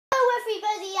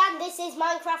everyone, this is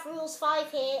Minecraft Rules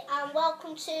 5 here, and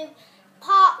welcome to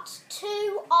part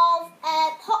 2 of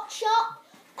Potshot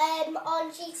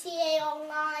on GTA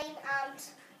Online, and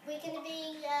we're going to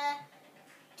be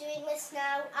doing this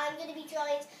now. I'm going to be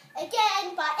joined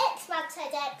again by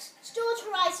XMadTedX, Stored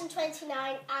Horizon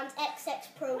 29 and XX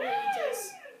Pro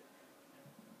Leaders,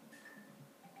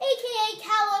 aka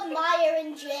Callum, Maya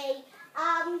and Jay,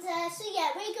 and so yeah,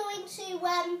 we're going to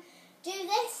do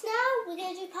this now. We're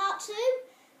going to do part 2.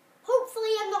 Hopefully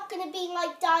I'm not going to be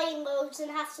like dying loads and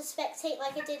have to spectate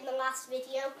like I did in the last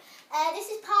video. This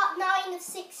is part 9 of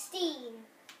 16.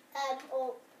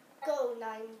 Or go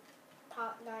 9,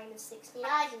 part 9 of 16,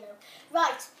 I don't know.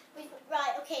 Right,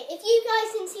 okay, if you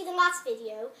guys didn't see the last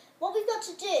video, what we've got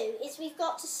to do is we've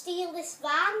got to steal this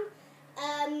van,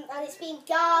 and it's being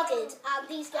guarded, and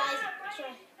these guys...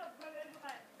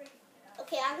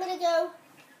 Okay, I'm going to go,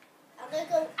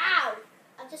 ow!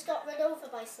 I've just got run over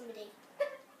by somebody.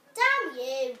 Damn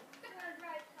you!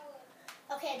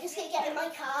 Okay, I'm just going to get in my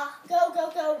car. Go, go,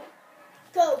 go.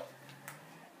 Go.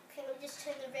 Okay, let me just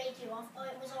turn the radio off. Oh,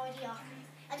 it was already off.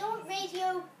 I don't want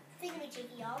radio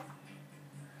thingamajiggy on.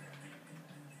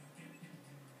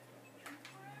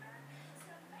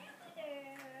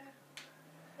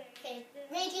 Okay,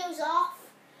 radio's off.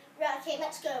 Right, okay,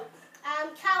 let's go.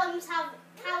 Callum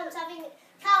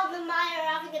and Maya are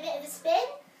having a bit of a spin.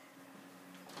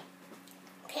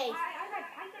 Okay. I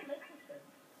don't listen to them.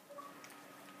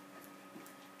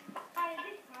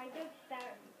 Don't stare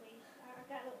at me, please. I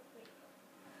get a little sweet.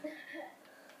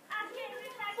 I'm getting like a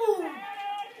wreck ball.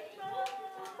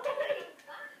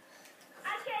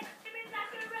 I'm getting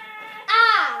like a wreck ball.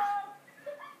 Ah!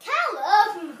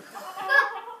 Callum!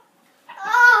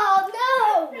 Oh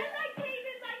no! I came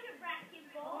in like a wrecking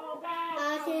ball.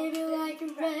 I came in like a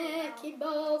wrecking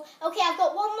ball. Okay, I've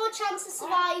got one more chance of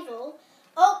survival.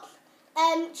 Oh,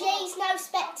 Jay's now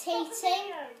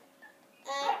spectating.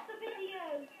 Stop the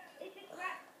video. It's just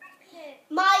wrecked.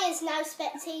 Maya's now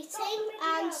spectating,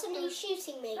 and somebody's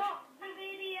shooting me. Stop the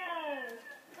video.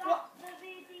 Stop the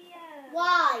video.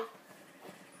 Why?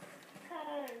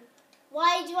 Because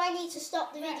Why do I need to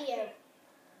stop the video?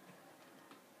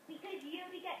 Because you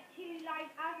only get to, like,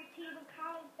 as a team of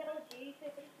Callum build you, so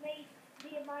it made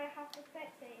me and Maya have to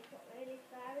spectate. It's not really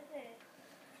fair, is it?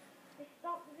 Just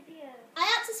stop the video. I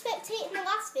had to spectate in the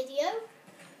last video.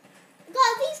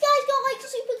 God, these guys got like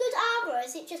super good armor.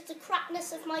 Is it just the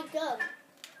crapness of my gun?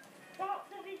 Stop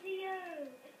the video.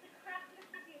 It's the crapness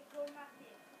of your gun, Matthew.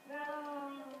 No.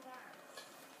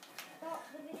 Stop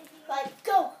the video. Right,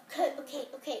 go.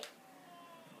 Okay.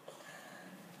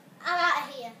 I'm out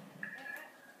of here.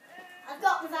 I've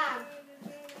got the van.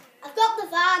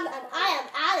 And I am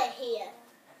out of here.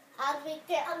 I'm going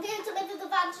to deliver the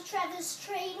van to Trevor's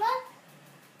trailer.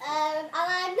 And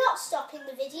I'm not stopping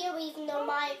the video, even though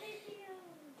my...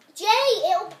 Jay,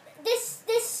 this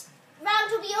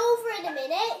round will be over in a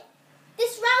minute.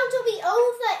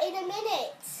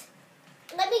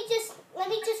 Let me just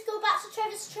go back to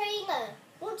Trevor's trailer.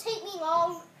 Won't take me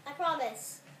long, I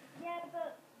promise. Yeah,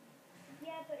 but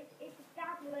it's a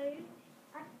download.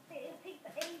 And it'll take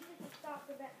for ages to start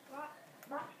the next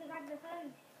match because I'm the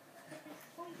host.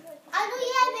 I know,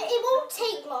 yeah, but it won't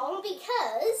take long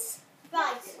because...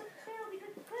 Right. But still,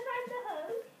 because I'm the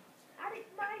host, and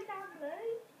it's my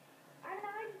download, and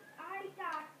I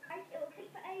die, it'll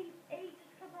take for ages to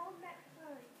come on next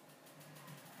time.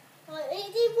 Well,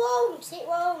 it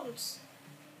won't.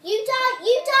 You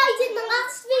died in the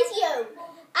last video,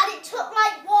 and it took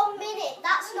like 1 minute.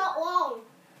 That's not long.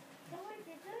 No, I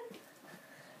didn't.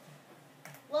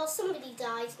 Well, somebody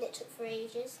died and it took for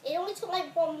ages. It only took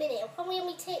like 1 minute. It'll probably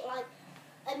only take like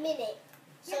a minute.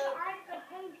 So Yeah, but I'm the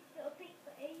host, it'll take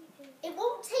for ages. it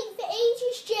won't take for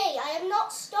ages, Jay. I am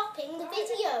not stopping the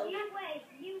video. You wait,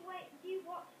 you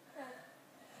watch them.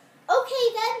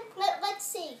 Okay then, let's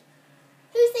see.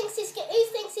 Who thinks it's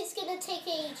gonna take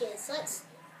ages?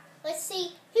 Let's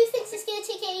see. Who thinks it's gonna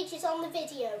take ages on the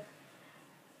video?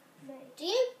 No. Do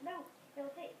you? No, it'll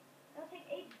take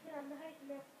ages to I'm the host, and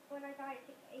then when I die, it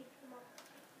takes ages to come on.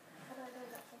 I don't know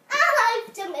that one. And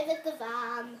I've delivered the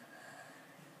van.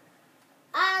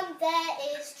 And there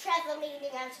is Trevor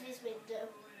leaning out of his window.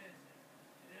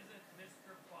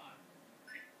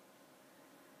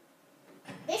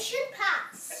 Mission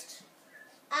passed.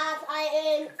 And I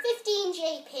earn 15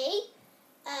 JP,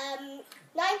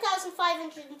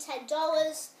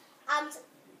 $9,510, and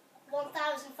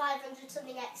 1,500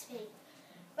 something XP.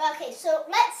 Okay, so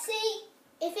let's see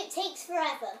if it takes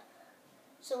forever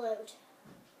to load.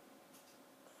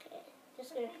 Okay,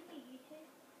 just gonna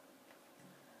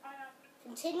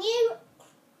continue.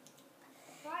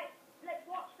 Right, let's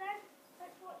watch them.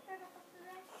 Let's watch them after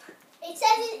this.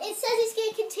 It says it's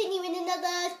going to continue in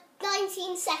another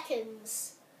 19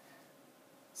 seconds.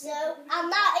 So,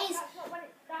 and that is... That's not when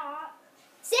it starts.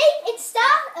 See? It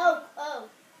starts... Oh,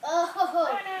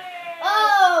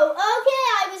 okay,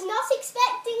 I was not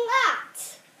expecting that.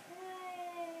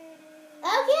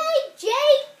 Okay,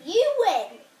 Jay, you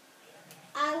win.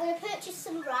 I'm going to purchase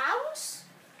some rounds.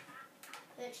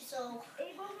 Purchase all.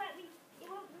 It won't let me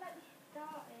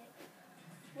start it.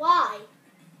 Why?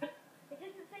 It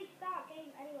doesn't say start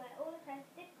game anywhere. All it says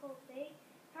difficulty,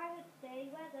 time of day,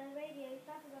 weather, radio,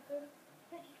 status weapon,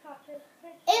 purchase cartridge,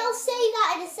 purchase... It'll say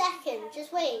that in a second.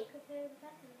 Just wait.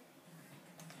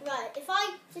 Right, if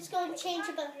I just go and change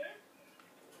a bit.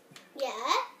 Yeah.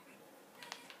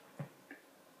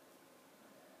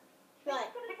 Right.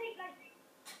 It's gonna take like...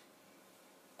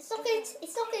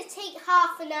 It's not gonna take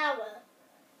half an hour.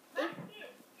 Matthew,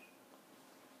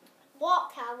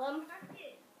 What, Callum? are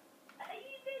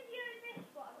you videoing this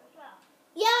one as well?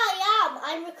 Yeah, I am.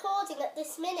 I'm recording at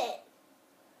this minute.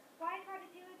 Why can't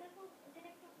you do a different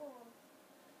one?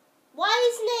 Why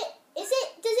isn't it?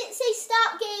 Does it say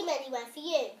start game anywhere for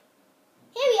you?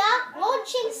 Here we are,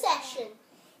 launching session.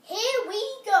 Here we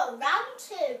go, round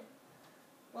 2.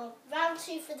 Well, round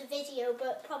 2 for the video,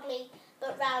 but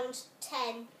round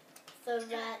 10 for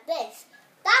this.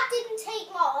 That didn't take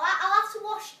long. I'll have to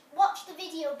watch the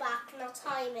video back and I'll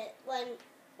time it when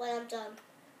I'm done.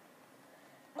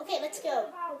 Okay, let's go.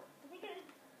 I think it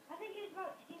was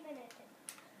about 2 minutes.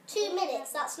 2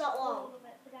 minutes, that's not long.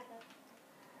 It's not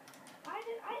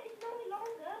any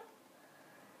longer.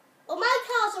 Well, my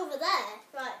car's over there.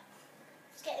 Right,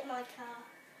 let's get in my car.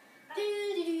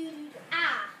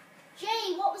 Ah,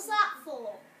 Jay, what was that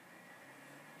for?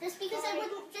 Just because I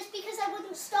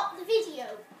wouldn't stop the video.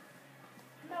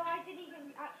 No, I didn't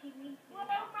even actually mean to. Oh my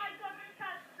God, this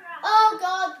car's crashed. Oh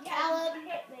God, Yeah, Callum. you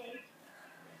hit me.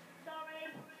 Sorry.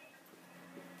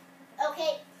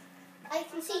 Okay, I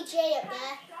can see Jay up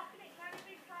there.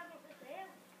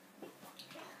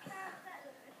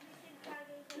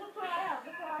 Look where I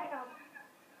am.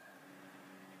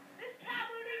 This car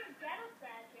won't even get us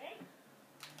there, Jay.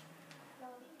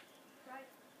 Right.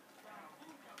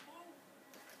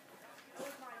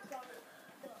 Oh my God, it's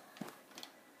stuck. Oh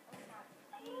my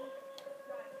Jesus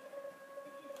Christ.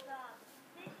 This is bad.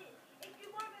 If you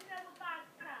want to know a bad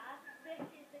car, this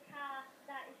is the car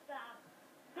that is bad.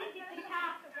 This is the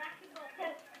car for wrecking up.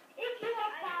 If you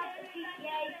want cars for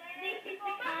GTA, this is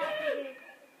the car for you.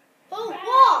 Oh,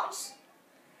 what?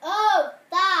 Oh,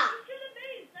 that. You should have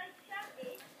moved, like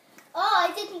shouted. Oh, I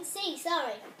didn't see.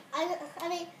 Sorry. I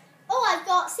mean, oh, I've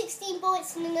got 16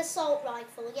 bullets and an assault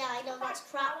rifle. Yeah, I know that's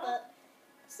crap, but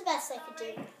it's the best I could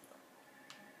do.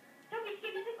 Don't be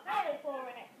give me some ammo for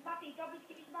it. Matthew, don't be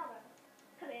give me some ammo.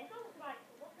 Come here.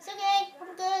 It's okay.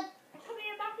 I'm good. Come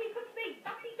here, Matthew, come to me.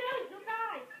 Matthew, don't. You'll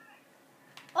die.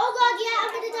 Oh God, yeah,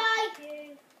 I'm gonna die.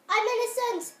 Matthew. I'm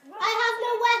innocent. I have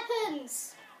no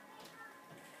weapons.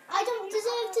 I don't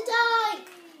deserve to die.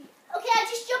 Okay, I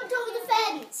just jumped over the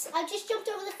fence. I'm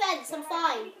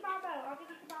fine. I'll give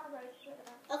you some ammo. Straight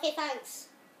away. Okay, thanks.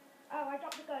 Oh, I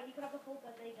dropped the gun. You can have the full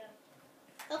gun. There you go.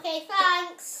 Okay,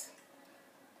 thanks.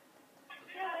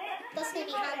 Got it? That's gonna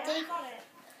be Got it, handy. got it.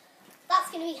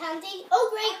 That's gonna be handy. Oh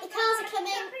great, the cars are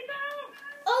coming. Matthew, don't.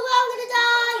 Oh no, I'm gonna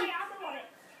die. Okay, ammo on it.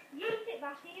 Use it,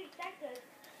 Matthew. Dead good.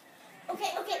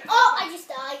 Okay. Oh, I just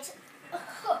died.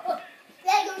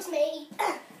 There goes me.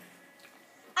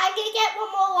 I'm gonna get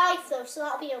one more life though, so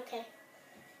that'll be okay.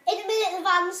 In a minute, the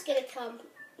van's gonna come.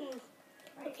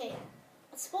 Okay.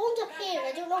 I spawned up here, and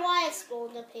I don't know why I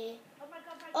spawned up here. Oh my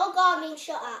God, Oh God, I'm being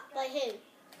shot at. By who?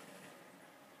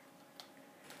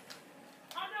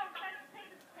 Oh no, I'm trying to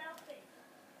take a selfie.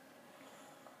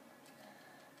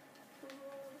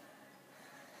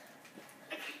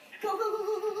 Go.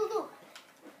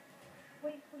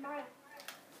 Wait for mine.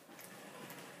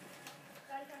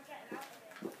 Guys, I'm getting out of it.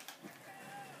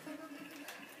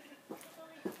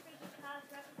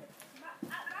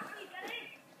 Matthew, get in!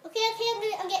 Okay,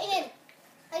 I'm getting in.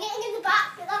 I'm getting in the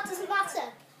back, but that doesn't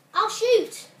matter. I'll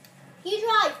shoot. You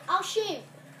drive, I'll shoot.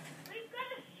 We've got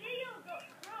a shield up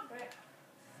front.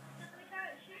 We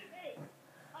can't shoot it.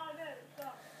 Oh no, it's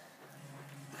not.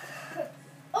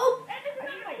 Oh! Go.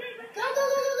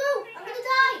 I'm gonna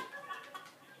die.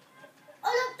 Oh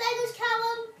look, there goes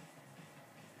Callum.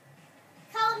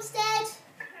 Callum's dead.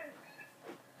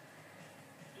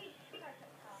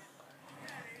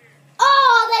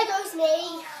 Oh, there goes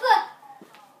me.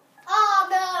 Oh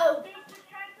no.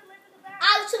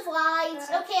 Out of lines.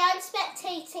 Okay, I'm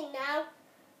spectating now.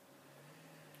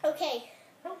 Okay.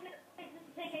 Hopefully this will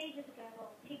take ages ago,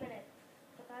 well, 2 minutes.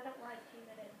 Because I don't like 2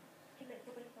 minutes. 2 minutes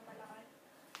will waste on my life.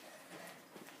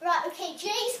 Right, okay, Okay,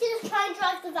 Jay's going to try and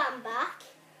drive the van back.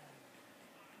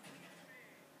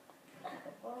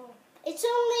 Oh. It's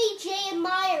only Jay and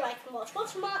Maya I can watch.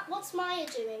 What's Maya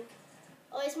doing?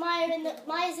 Or is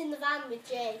Maya's in the van with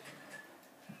Jay?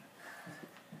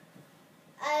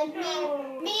 And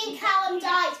me and Callum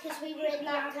died because we were in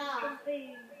that car.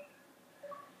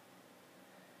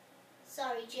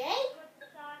 Sorry, Jay.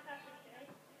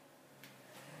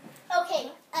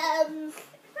 Okay,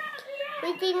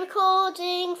 we've been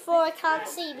recording for, I can't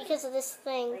see because of this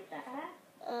thing.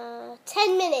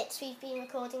 10 minutes we've been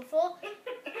recording for.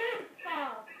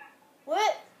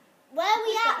 Where are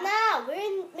we at now? We're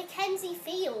in Mackenzie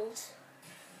Field.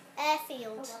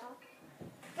 Airfield.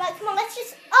 Right, come on, let's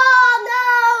just...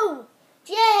 Oh, no!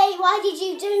 Jay, why did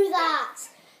you do that?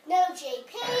 No,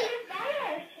 JP.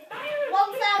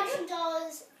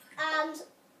 $1,000 and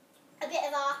a bit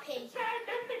of RP.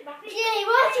 Jay,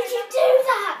 why did you do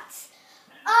that?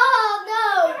 Oh,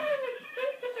 no!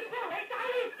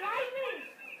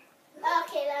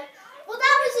 Okay, then. Well,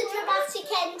 that was a dramatic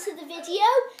end to the video.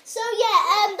 So,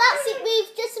 yeah, that's it.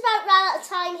 We've just about ran out of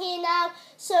time here now.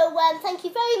 So, thank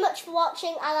you very much for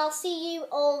watching, and I'll see you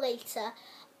all later.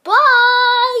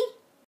 Bye!